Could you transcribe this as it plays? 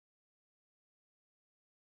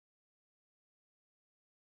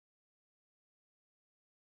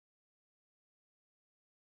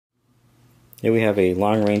Here we have a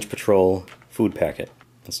Long Range Patrol food packet.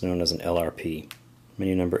 It's known as an LRP.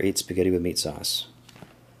 Menu number 8, spaghetti with meat sauce.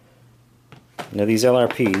 Now these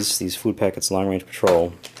LRPs, these food packets Long Range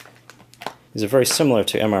Patrol, these are very similar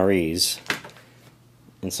to MREs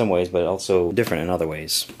in some ways, but also different in other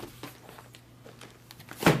ways.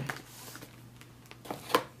 You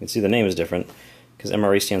can see the name is different because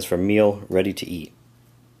MRE stands for Meal Ready to Eat.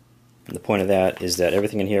 And the point of that is that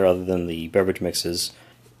everything in here other than the beverage mixes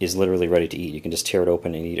is literally ready to eat. You can just tear it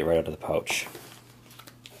open and eat it right out of the pouch.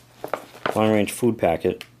 Long Range Food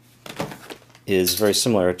Packet is very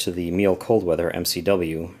similar to the Meal Cold Weather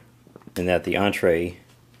MCW in that the entree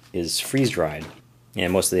is freeze-dried,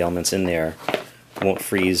 and most of the elements in there won't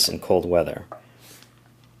freeze in cold weather.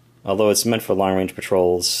 Although it's meant for long-range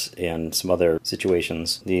patrols and some other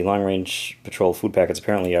situations, the long-range patrol food packets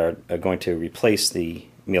apparently are going to replace the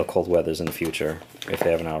Meal Cold Weathers in the future, if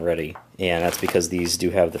they haven't already. And that's because these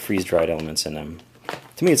do have the freeze-dried elements in them.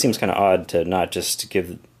 To me it seems kind of odd to not just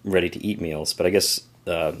give ready-to-eat meals, but I guess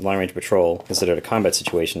long-range patrol, considered a combat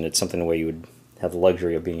situation, it's something where you would have the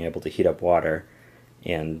luxury of being able to heat up water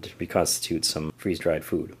and reconstitute some freeze-dried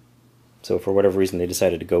food. So for whatever reason they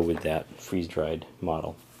decided to go with that freeze-dried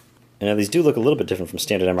model. And now these do look a little bit different from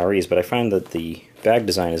standard MREs, but I find that the bag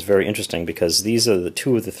design is very interesting because these are the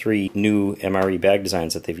 2 of the 3 new MRE bag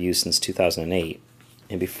designs that they've used since 2008.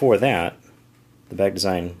 And before that, the bag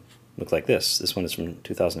design looked like this. This one is from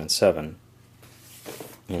 2007.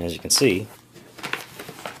 And as you can see,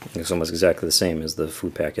 it's almost exactly the same as the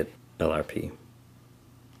food packet LRP.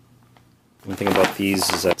 One thing about these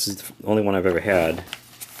is that this is the only one I've ever had.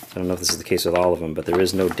 I don't know if this is the case with all of them, but there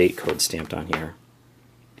is no date code stamped on here.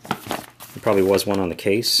 There probably was one on the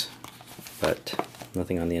case, but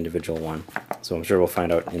nothing on the individual one. So I'm sure we'll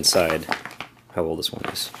find out inside how old this one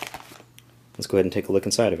is. Let's go ahead and take a look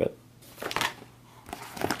inside of it.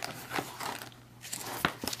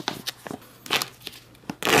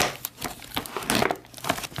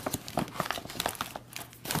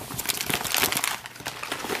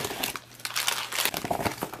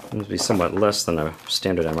 Seems to be somewhat less than a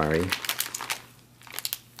standard MRE.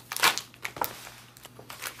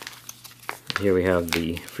 Here we have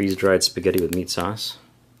the freeze-dried spaghetti with meat sauce.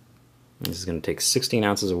 This is going to take 16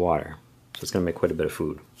 ounces of water, so it's going to make quite a bit of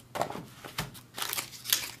food.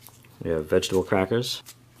 We have vegetable crackers.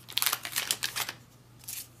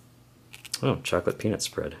 Oh, chocolate peanut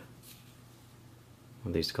spread.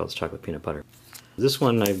 Well, they used to call this chocolate peanut butter. This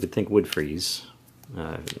one I would think would freeze,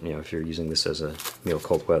 if you're using this as a meal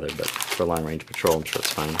cold weather, but for long range patrol I'm sure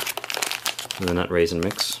it's fine. And the nut raisin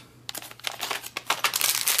mix.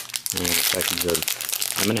 And a package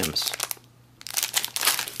of M&Ms.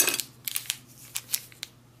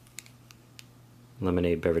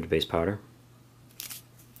 Lemonade beverage base powder.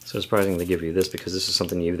 So surprising they give you this because this is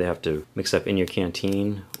something you either have to mix up in your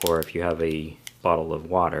canteen, or if you have a bottle of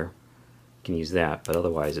water, you can use that, but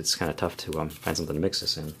otherwise it's kind of tough to find something to mix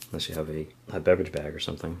this in, unless you have a beverage bag or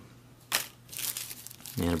something.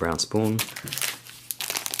 And a brown spoon.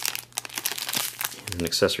 And an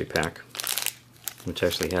accessory pack, which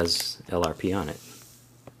actually has LRP on it.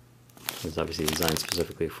 It's obviously designed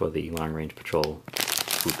specifically for the Long Range Patrol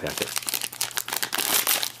food packet.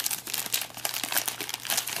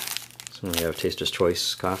 So we have Taster's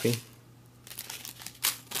Choice coffee.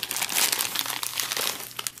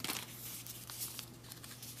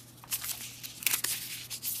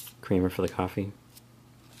 Creamer for the coffee.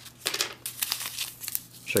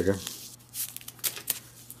 Sugar.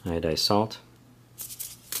 Iodized salt.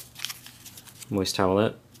 Moist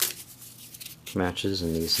towelette. Matches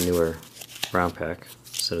in these newer brown pack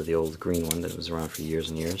instead of the old green one that was around for years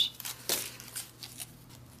and years.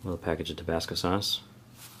 A little package of Tabasco sauce.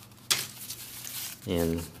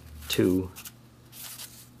 And 2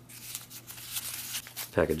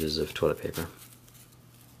 packages of toilet paper.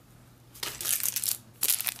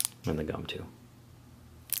 And the gum too.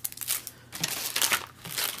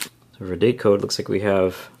 So for date code, looks like we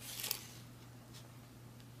have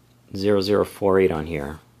 0048 on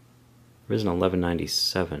here. There is an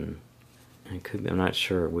 1197. I'm not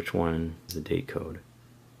sure which one is the date code.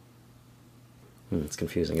 It's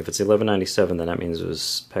confusing. If it's 1197, then that means it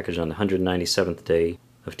was packaged on the 197th day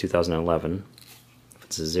of 2011. If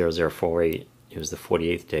it's a 0048, it was the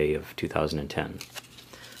 48th day of 2010.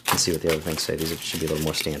 Let's see what the other things say. These should be a little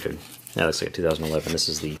more standard. That looks like 2011. This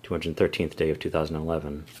is the 213th day of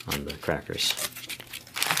 2011 on the crackers.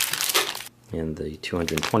 And the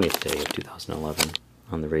 220th day of 2011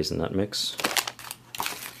 on the raisin nut mix.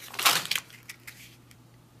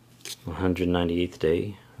 198th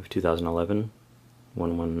day of 2011,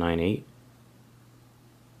 1198.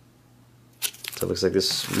 So it looks like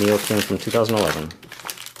this meal came from 2011.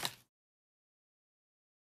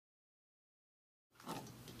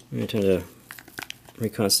 I'm going to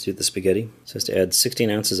reconstitute the spaghetti. It says to add 16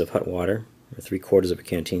 ounces of hot water, or 3/4 of a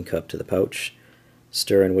canteen cup, to the pouch.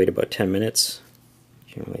 Stir and wait about 10 minutes.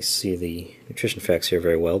 You can't really see the nutrition facts here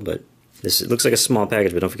very well, but it looks like a small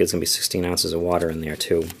package, but don't forget it's going to be 16 ounces of water in there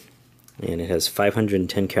too. And it has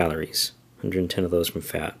 510 calories, 110 of those from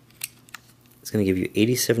fat. It's going to give you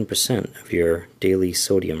 87% of your daily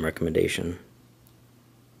sodium recommendation.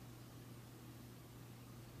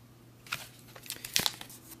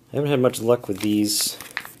 I haven't had much luck with these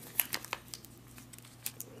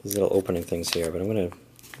little opening things here, but I'm going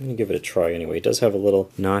to give it a try anyway. It does have a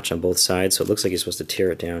little notch on both sides, so it looks like you're supposed to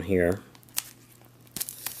tear it down here.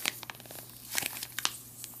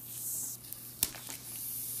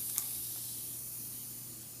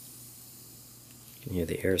 You can hear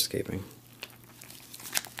the air escaping.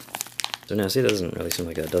 So now, see, it doesn't really seem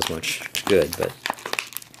like that does much good, but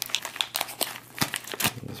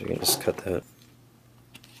I guess we can just cut that.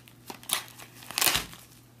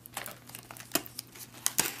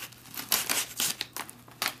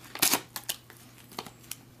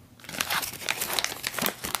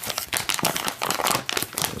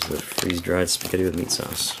 There's the freeze-dried spaghetti with meat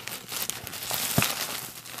sauce.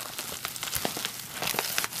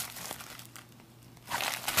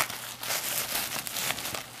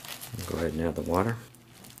 Go ahead and add the water.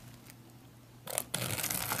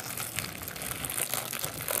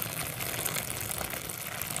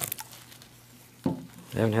 I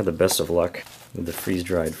haven't had the best of luck with the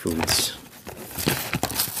freeze-dried foods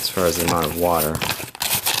as far as the amount of water.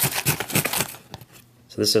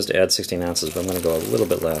 So this says to add 16 ounces, but I'm going to go a little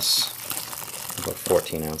bit less, about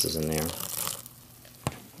 14 ounces in there.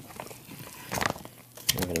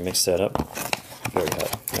 I'm going to mix that up. Very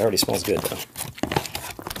hot. It already smells good though.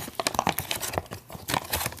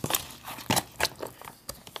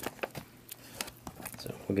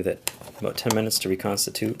 So we'll give that about 10 minutes to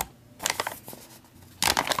reconstitute.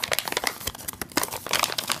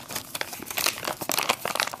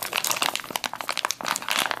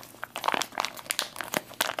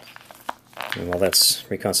 And while that's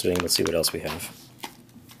reconstituting, let's see what else we have.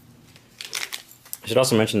 I should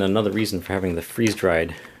also mention that another reason for having the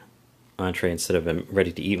freeze-dried entree instead of a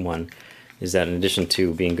ready-to-eat one is that in addition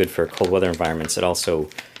to being good for cold weather environments, it also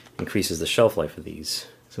increases the shelf life of these.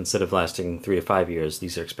 So instead of lasting 3 to 5 years,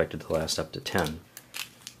 these are expected to last up to 10.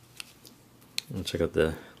 We'll check out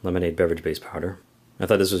the lemonade beverage base powder. I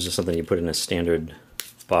thought this was just something you put in a standard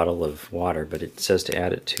bottle of water, but it says to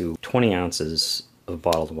add it to 20 ounces of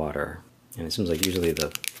bottled water. And it seems like usually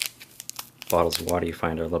the bottles of water you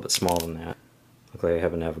find are a little bit smaller than that. Luckily I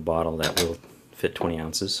happen to have a bottle that will fit 20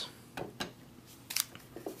 ounces.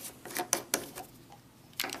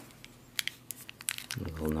 A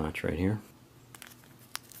little notch right here.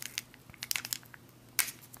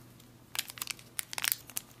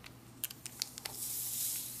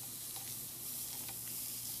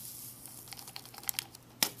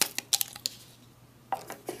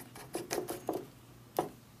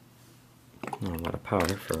 A lot of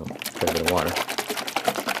powder for a fair bit of water.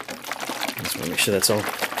 Just want to make sure that's all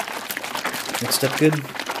mixed up good.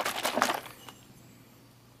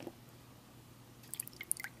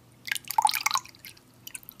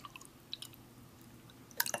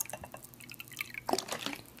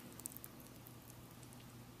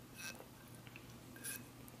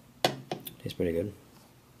 Tastes pretty good.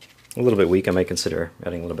 A little bit weak. I might consider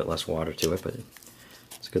adding a little bit less water to it, but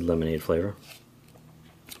it's a good lemonade flavor.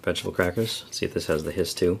 Vegetable crackers. Let's see if this has the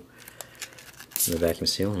hiss too. And the vacuum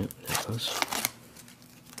seal. Yeah, there it goes.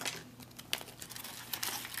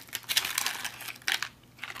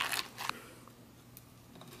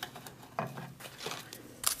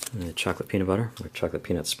 And the chocolate peanut butter, or chocolate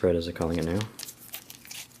peanut spread as they're calling it now.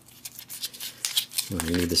 And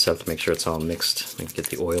you need this up to make sure it's all mixed, like get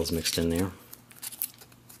the oils mixed in there.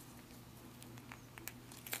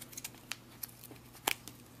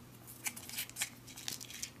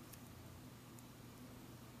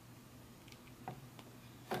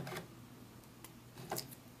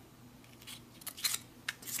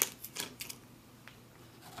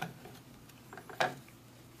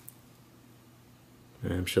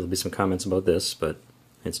 I'm sure there'll be some comments about this, but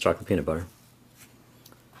it's chocolate peanut butter.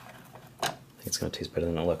 I think it's going to taste better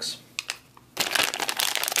than it looks.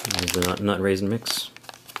 There's the nut raisin mix.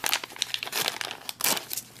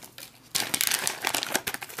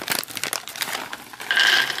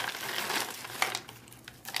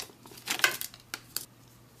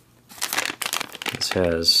 This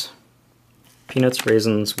has peanuts,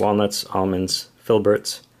 raisins, walnuts, almonds,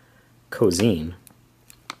 filberts, cosine,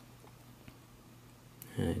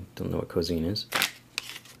 I don't know what cuisine is.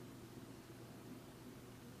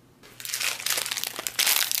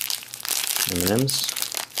 M&M's.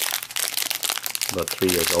 About 3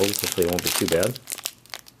 years old, hopefully it won't be too bad.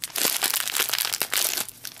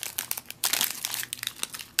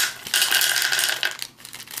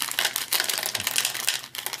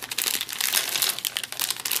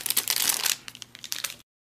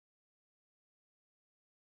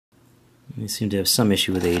 They seem to have some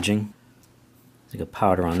issue with aging. There's like a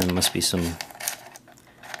powder on them. Must be some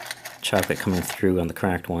chocolate coming through on the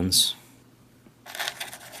cracked ones.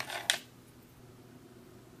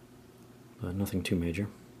 But nothing too major.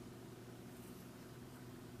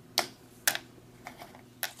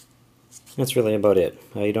 That's really about it.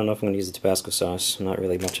 I don't know if I'm going to use the Tabasco sauce. I'm not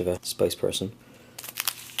really much of a spice person.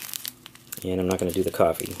 And I'm not going to do the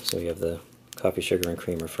coffee, so we have the coffee, sugar, and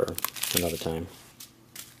creamer for another time.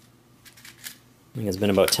 I think it's been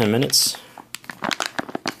about 10 minutes.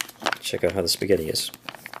 Check out how the spaghetti is.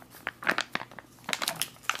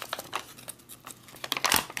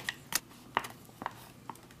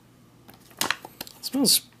 It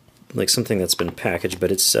smells like something that's been packaged,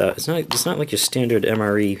 but it's not like your standard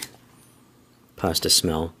MRE pasta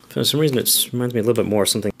smell. For some reason, it reminds me a little bit more of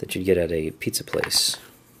something that you'd get at a pizza place,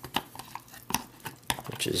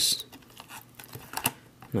 which is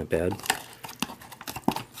not bad.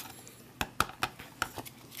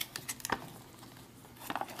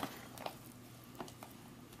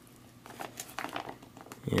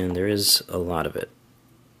 And there is a lot of it.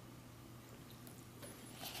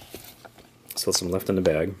 Still some left in the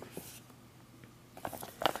bag.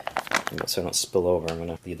 So I don't spill over, I'm going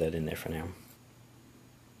to leave that in there for now.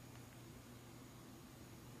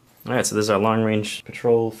 Alright, so this is our Long Range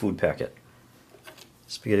Patrol food packet.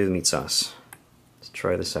 Spaghetti with meat sauce. Let's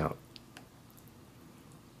try this out.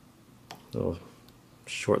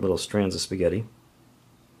 Short little strands of spaghetti.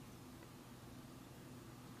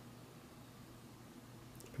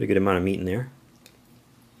 Pretty good amount of meat in there.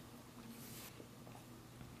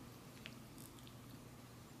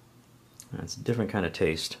 It's a different kind of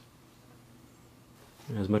taste.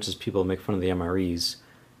 As much as people make fun of the MREs,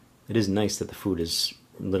 it is nice that the food is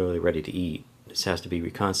literally ready to eat. This has to be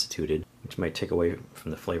reconstituted, which might take away from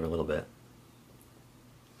the flavor a little bit.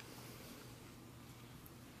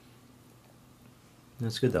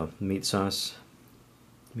 That's good though. The meat sauce,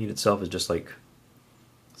 meat itself is just like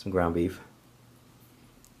some ground beef.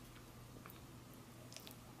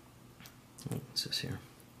 What's this here?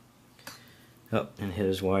 Oh, and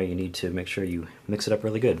here's why you need to make sure you mix it up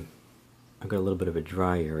really good. I've got a little bit of a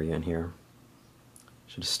dry area in here.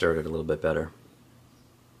 Should have stirred it a little bit better.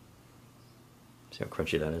 See how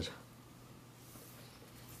crunchy that is.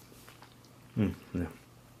 No.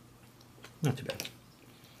 Not too bad.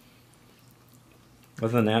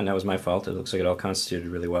 Other than that, and that was my fault, it looks like it all constituted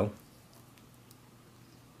really well.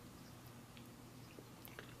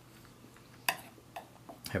 I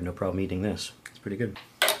have no problem eating this. It's pretty good.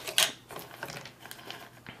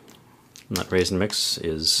 Nut raisin mix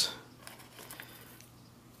is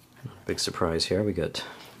a big surprise here. We got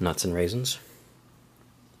nuts and raisins.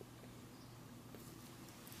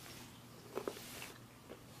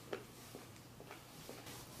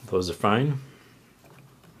 Those are fine.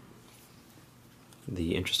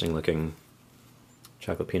 The interesting looking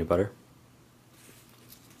chocolate peanut butter.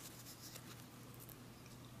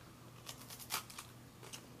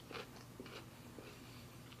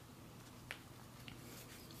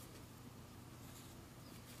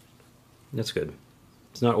 That's good.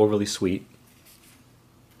 It's not overly sweet.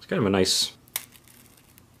 It's kind of a nice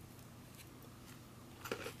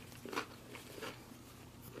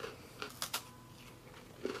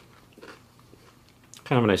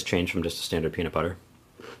change from just a standard peanut butter.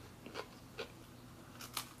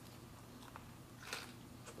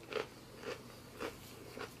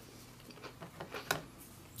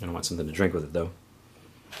 I don't want something to drink with it though.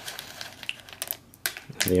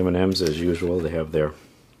 The M&Ms, as usual, they have their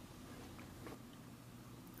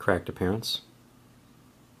cracked appearance.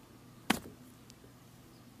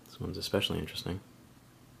 This one's especially interesting.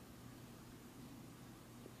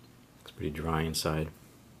 It's pretty dry inside.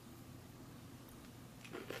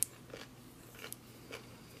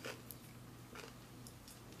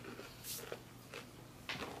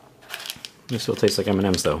 This still tastes like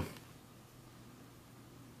M&Ms though.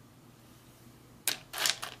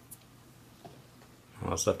 All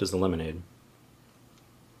that's left is the lemonade.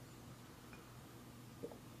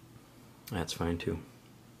 That's fine too.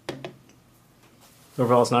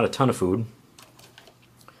 Overall, it's not a ton of food.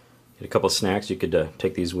 Get a couple of snacks. You could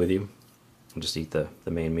take these with you and just eat the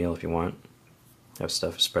main meal if you want. Have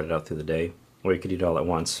stuff, spread it out through the day. Or you could eat it all at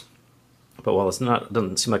once. But while it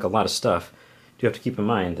doesn't seem like a lot of stuff, you have to keep in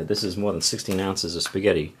mind that this is more than 16 ounces of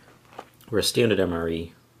spaghetti, where a standard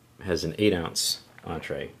MRE has an 8-ounce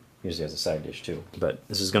entree. Usually has a side dish too. But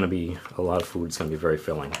this is going to be a lot of food. It's going to be very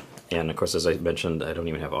filling. And of course, as I mentioned, I don't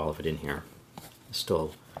even have all of it in here. There's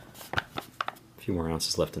still a few more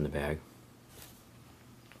ounces left in the bag.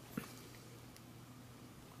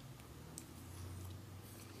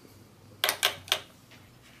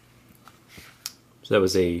 So that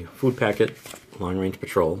was a food packet, Long Range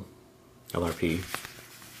Patrol, LRP,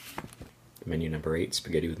 menu number 8,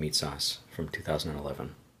 spaghetti with meat sauce from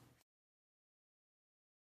 2011.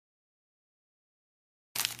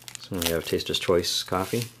 So we have Taster's Choice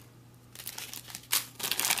coffee.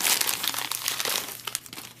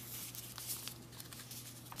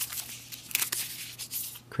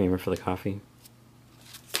 Creamer for the coffee.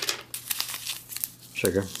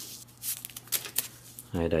 Sugar.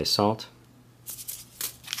 Iodized salt.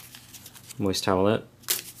 Moist towelette.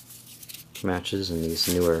 Matches in these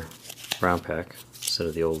newer brown pack instead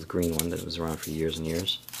of the old green one that was around for years and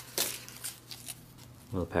years.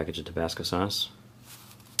 A little package of Tabasco sauce.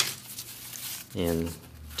 And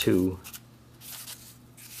 2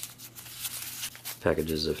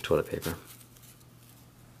 packages of toilet paper.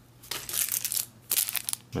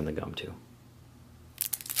 And the gum too.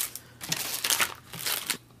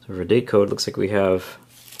 So for date code, looks like we have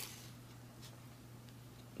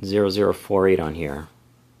 0048 on here.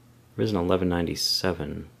 There is an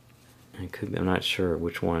 1197. I'm not sure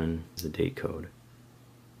which one is the date code.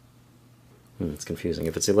 It's confusing.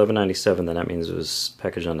 If it's 1197, then that means it was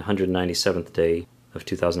packaged on the 197th day of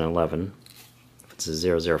 2011. If it's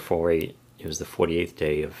a 0048, it was the 48th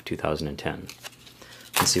day of 2010.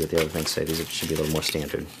 Let's see what the other things say. These should be a little more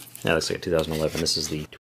standard. Yeah, looks like 2011. This is the...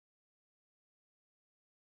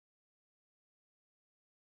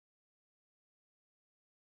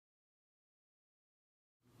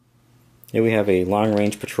 Here we have a Long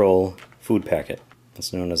Range Patrol food packet.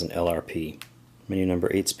 It's known as an LRP. Menu number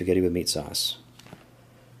 8, spaghetti with meat sauce.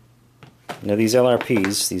 Now these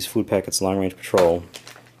LRPs, these food packets, Long Range Patrol,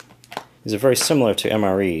 these are very similar to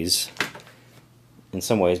MREs in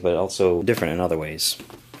some ways, but also different in other ways.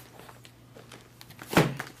 You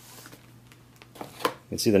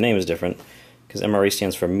can see the name is different because MRE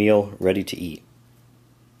stands for Meal Ready to Eat.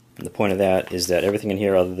 And the point of that is that everything in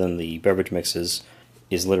here other than the beverage mixes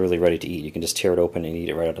is literally ready to eat. You can just tear it open and eat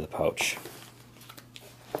it right out of the pouch.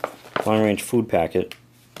 Long Range Food Packet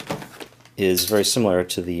is very similar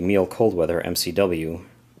to the Meal Cold Weather MCW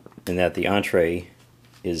in that the entree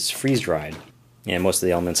is freeze-dried and most of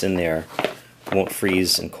the elements in there won't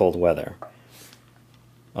freeze in cold weather.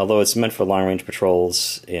 Although it's meant for long range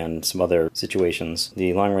patrols and some other situations,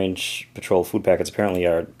 the long range patrol food packets apparently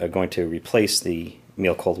are going to replace the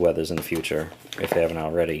Meal Cold Weathers in the future, if they haven't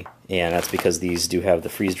already. And that's because these do have the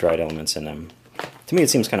freeze-dried elements in them. To me it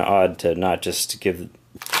seems kind of odd to not just give...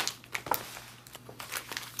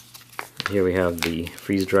 Here we have the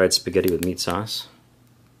freeze-dried spaghetti with meat sauce.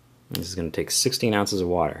 This is going to take 16 ounces of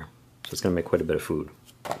water, so it's going to make quite a bit of food.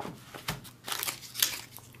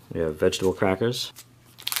 We have vegetable crackers.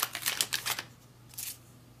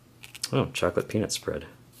 Oh, chocolate peanut spread.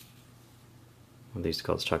 Well, they used to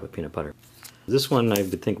call this chocolate peanut butter. This one I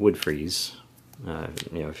would think would freeze,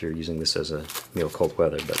 if you're using this as a meal cold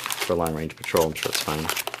weather, but for long range patrol I'm sure it's fine.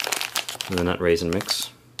 And the nut raisin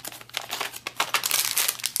mix.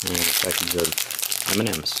 And a package of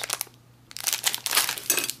M&Ms.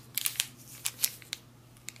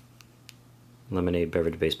 Lemonade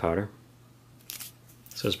beverage base powder.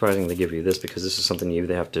 So surprising they give you this because this is something you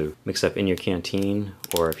either have to mix up in your canteen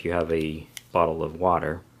or if you have a bottle of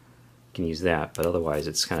water you can use that, but otherwise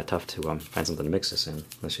it's kind of tough to find something to mix this in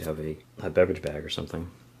unless you have a beverage bag or something.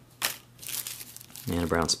 And a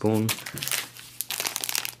brown spoon.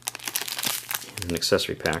 And an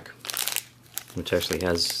accessory pack which actually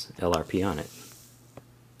has LRP on it.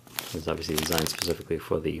 It's obviously designed specifically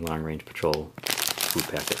for the Long Range Patrol food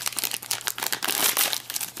packet.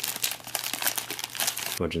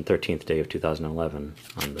 213th day of 2011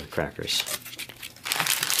 on the crackers.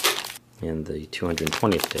 And the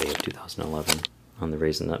 220th day of 2011 on the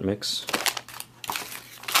raisin nut mix.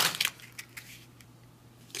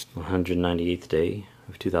 198th day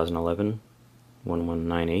of 2011,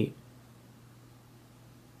 1198.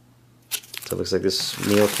 So it looks like this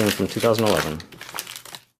meal came from 2011.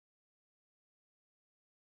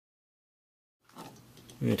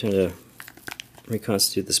 I'm going to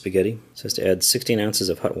reconstitute the spaghetti. It says to add 16 ounces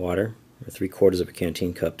of hot water, or 3/4 of a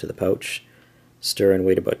canteen cup, to the pouch. Stir and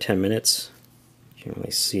wait about 10 minutes. You can't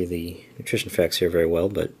really see the nutrition facts here very well,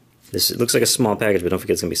 but it looks like a small package, but don't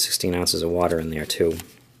forget it's going to be 16 ounces of water in there too.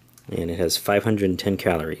 and it has 510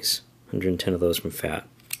 calories, 110 of those from fat.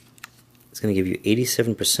 It's going to give you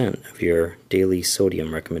 87% of your daily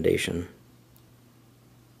sodium recommendation.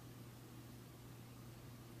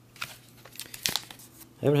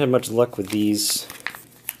 I haven't had much luck with these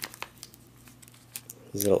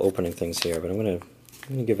little opening things here, but I'm going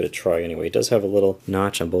to give it a try anyway. It does have a little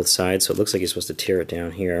notch on both sides, so it looks like you're supposed to tear it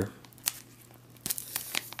down here.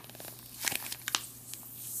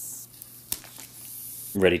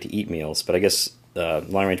 Ready to eat meals, but I guess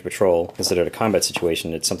long range patrol, considered a combat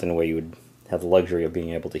situation, it's something where you would have the luxury of being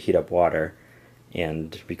able to heat up water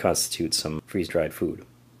and reconstitute some freeze-dried food.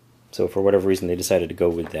 So for whatever reason they decided to go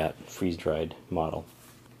with that freeze-dried model.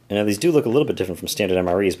 And now these do look a little bit different from standard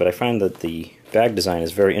MREs, but I find that the bag design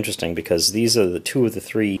is very interesting because these are the two of the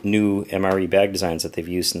three new MRE bag designs that they've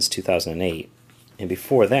used since 2008. And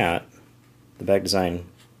before that, the bag design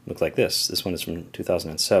looked like this. This one is from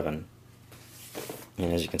 2007.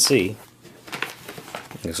 And as you can see,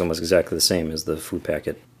 it's almost exactly the same as the food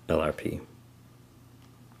packet LRP.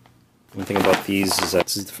 One thing about these is that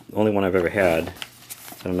this is the only one I've ever had.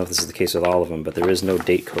 I don't know if this is the case with all of them, but there is no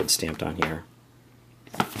date code stamped on here.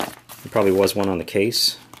 There probably was one on the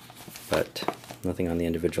case, but nothing on the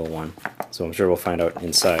individual one. So I'm sure we'll find out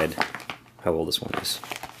inside how old this one is.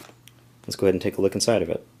 Let's go ahead and take a look inside of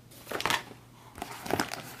it.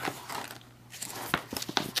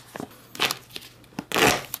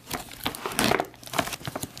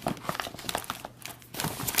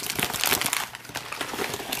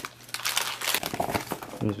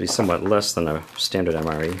 Seems to be somewhat less than a standard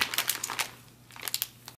MRE.